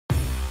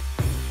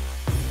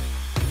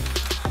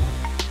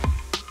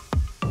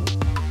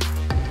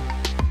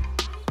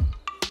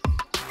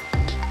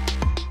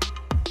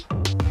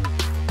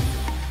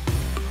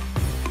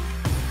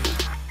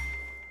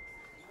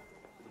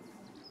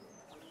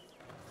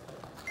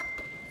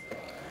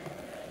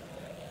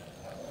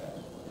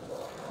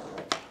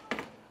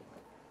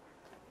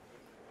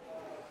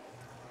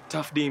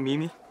Tough day,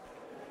 Mimi.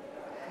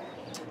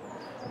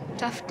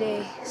 Tough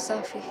day,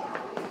 Sophie.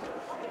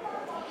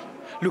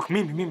 Look,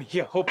 Mimi,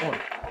 here, hop on.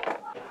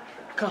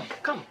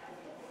 Come.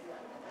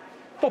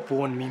 Hop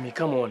on, Mimi,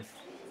 come on.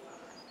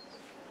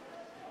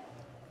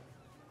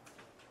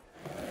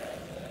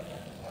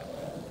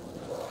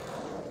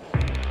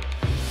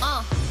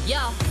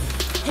 Yeah.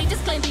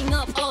 Haters climbing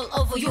up all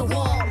over your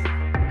wall.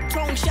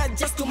 Throwing shot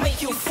just to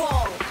make you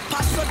fall.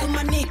 Password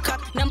umanika,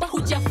 namba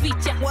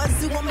hujaficha.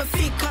 Wazi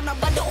wamefika na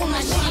bado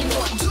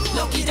unashindwa.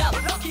 Lock it up,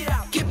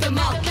 keep them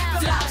out.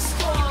 Flash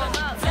squad.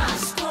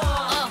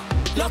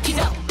 Lock it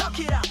up,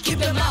 keep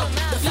them out.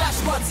 The flash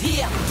squad's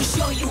here to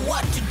show you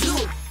what to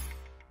do.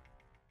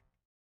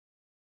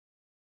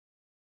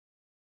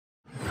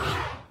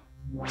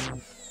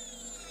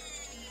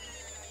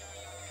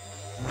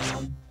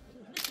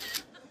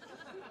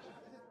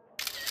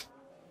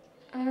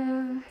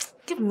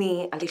 Give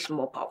me a little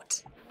more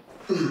pout.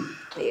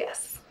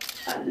 Yes.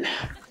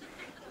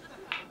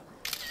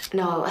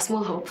 No, a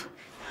small hope.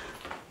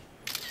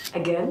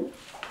 Again?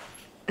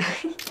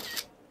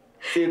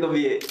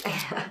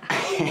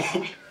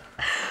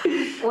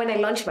 When I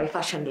launch my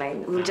fashion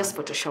line, we'll just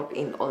Photoshop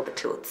in all the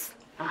clothes.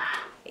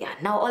 Yeah,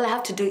 now all I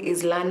have to do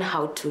is learn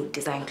how to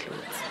design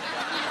clothes.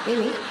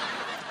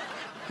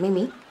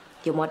 Mimi,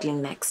 you're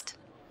modeling next.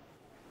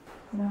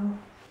 No.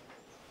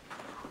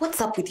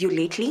 What's up with you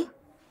lately?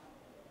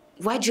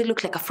 Why do you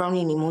look like a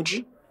frowning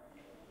emoji?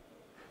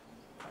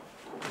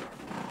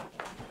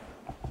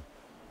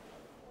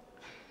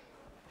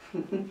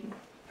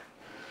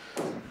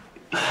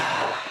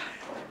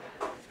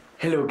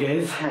 Hello,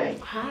 guys. Hi.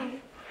 Hi.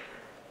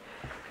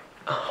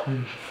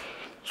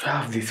 So I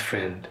have this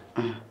friend,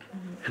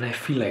 and I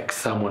feel like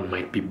someone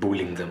might be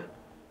bullying them.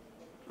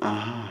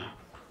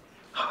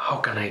 How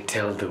can I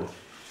tell, though?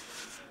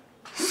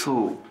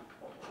 So,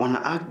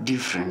 wanna act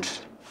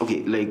different?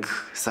 Okay, like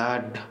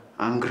sad,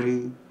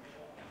 angry?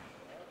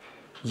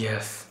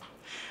 Yes.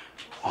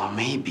 Or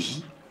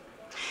maybe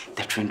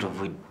they're trying to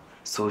avoid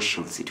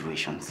social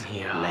situations.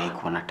 Yeah. Like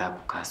wanataka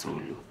kukaa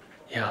solo.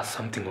 Yeah,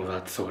 something of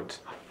that sort.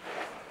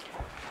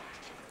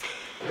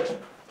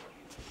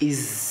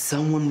 Is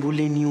someone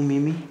bullying you,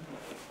 Mimi?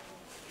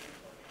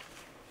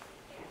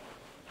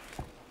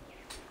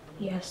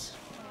 Yes.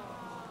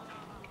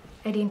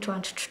 I didn't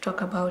want to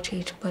talk about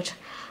it, but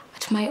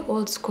at my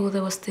old school,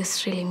 there was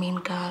this really mean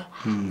girl.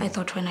 I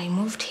thought when I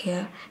moved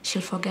here,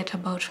 she'll forget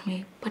about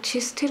me. But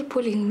she's still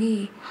pulling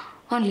me,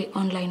 only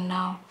online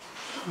now.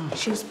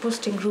 She was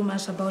posting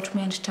rumors about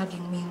me and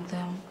tagging me in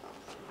them.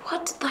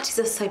 What? That is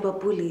a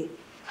cyberbully.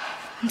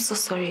 I'm so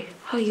sorry.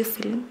 How are you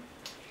feeling?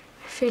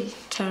 I feel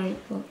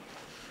terrible.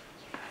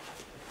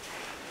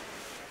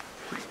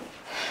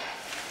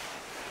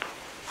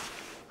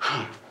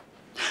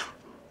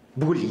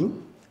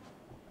 Bullying?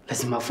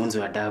 Lazima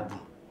funzo adabu.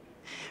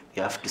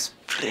 You have to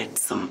spread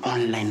some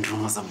online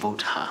rumors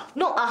about her.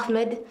 No,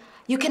 Ahmed.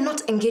 You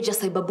cannot engage a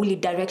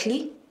cyberbully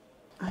directly.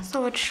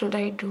 So what should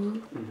I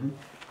do?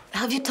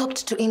 Have you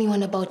talked to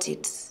anyone about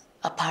it?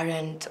 A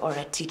parent or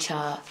a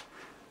teacher?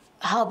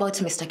 How about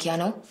Mr.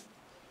 Kiano?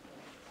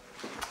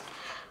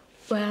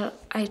 Well,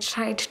 I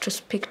tried to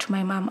speak to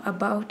my mom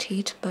about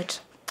it, but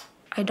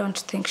I don't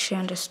think she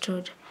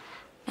understood.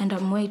 And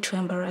I'm way too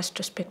embarrassed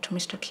to speak to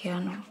Mr.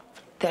 Kiano.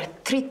 There are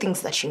 3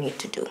 things that you need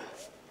to do.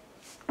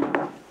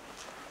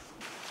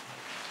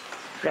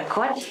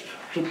 Record,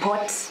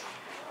 report,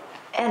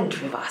 and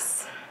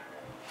reverse.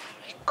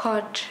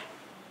 Record,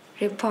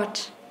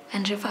 report,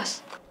 and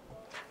reverse.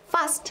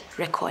 First,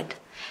 record.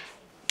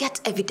 Get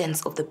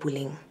evidence of the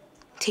bullying.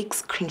 Take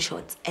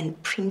screenshots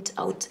and print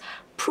out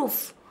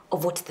proof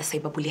of what the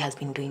cyberbully has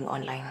been doing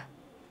online.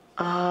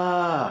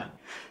 Ah,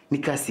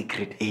 Nika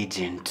secret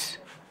agent.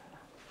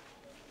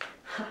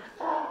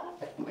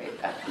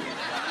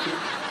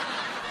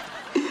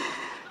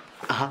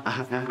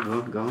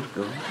 Go.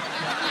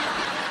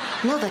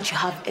 Now that you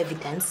have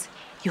evidence,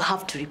 you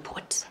have to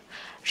report.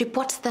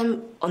 Report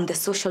them on the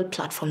social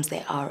platforms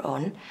they are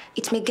on.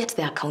 It may get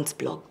their accounts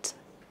blocked.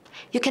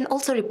 You can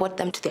also report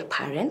them to their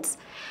parents,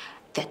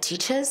 their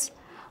teachers,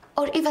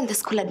 or even the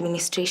school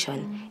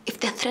administration. If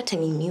they're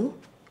threatening you,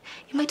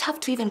 you might have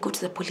to even go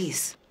to the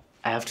police.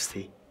 I have to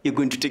say, you're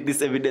going to take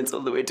this evidence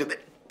all the way to the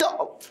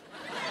top.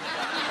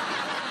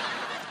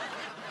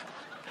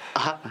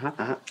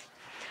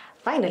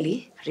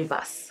 Finally,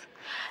 reverse.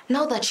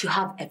 Now that you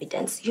have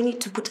evidence, you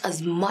need to put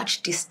as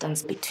much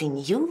distance between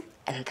you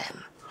and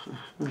them.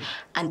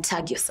 And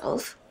tag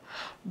yourself.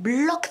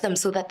 Block them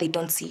so that they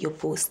don't see your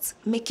posts.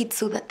 Make it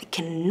so that they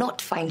cannot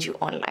find you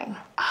online.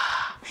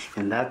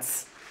 And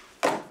that's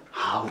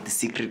how the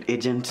secret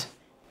agent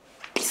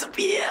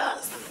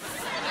disappears.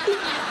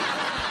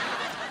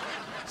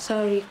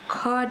 So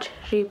record,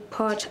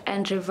 report,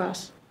 and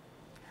reverse.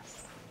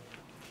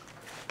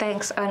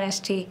 Thanks,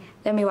 Honesty.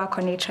 Let me work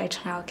on it right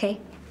now,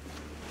 okay?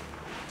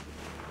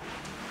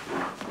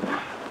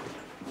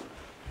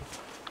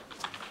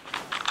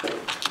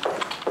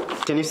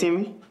 Can you see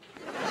me?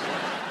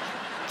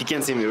 You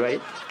can see me,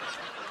 right?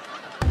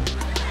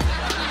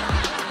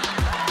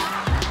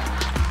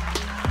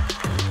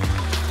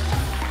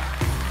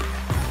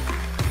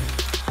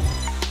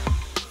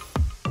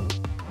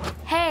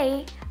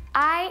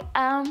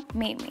 am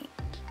Mimi.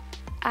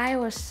 I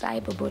was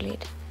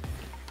cyberbullied,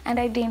 and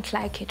I didn't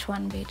like it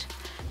one bit.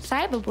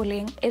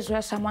 Cyberbullying is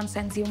where someone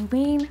sends you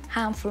mean,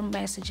 harmful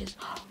messages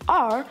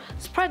or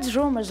spreads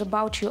rumors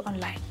about you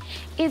online.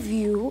 If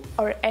you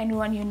or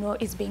anyone you know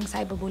is being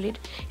cyberbullied,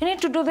 you need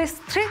to do these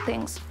 3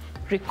 things: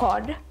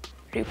 record,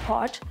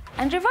 report,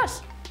 and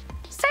reverse.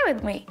 Say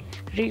with me: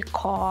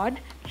 record,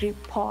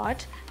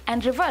 report,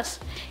 and reverse.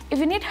 If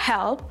you need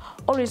help,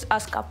 always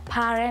ask a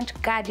parent,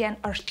 guardian,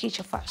 or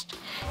teacher first.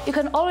 You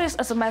can always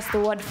SMS the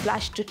word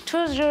FLASH to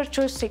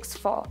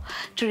 20264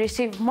 to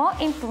receive more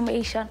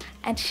information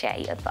and share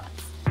your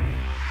thoughts.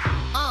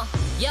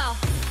 Yeah.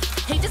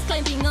 Haters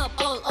climbing up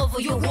all over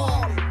your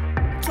wall.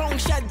 Strong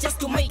shot just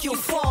to make you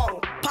fall.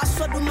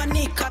 Password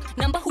umanika,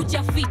 namba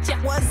hujaficha.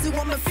 Wazi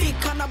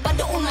wamefika na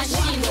bado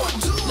unashindwa.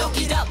 Lock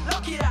it up.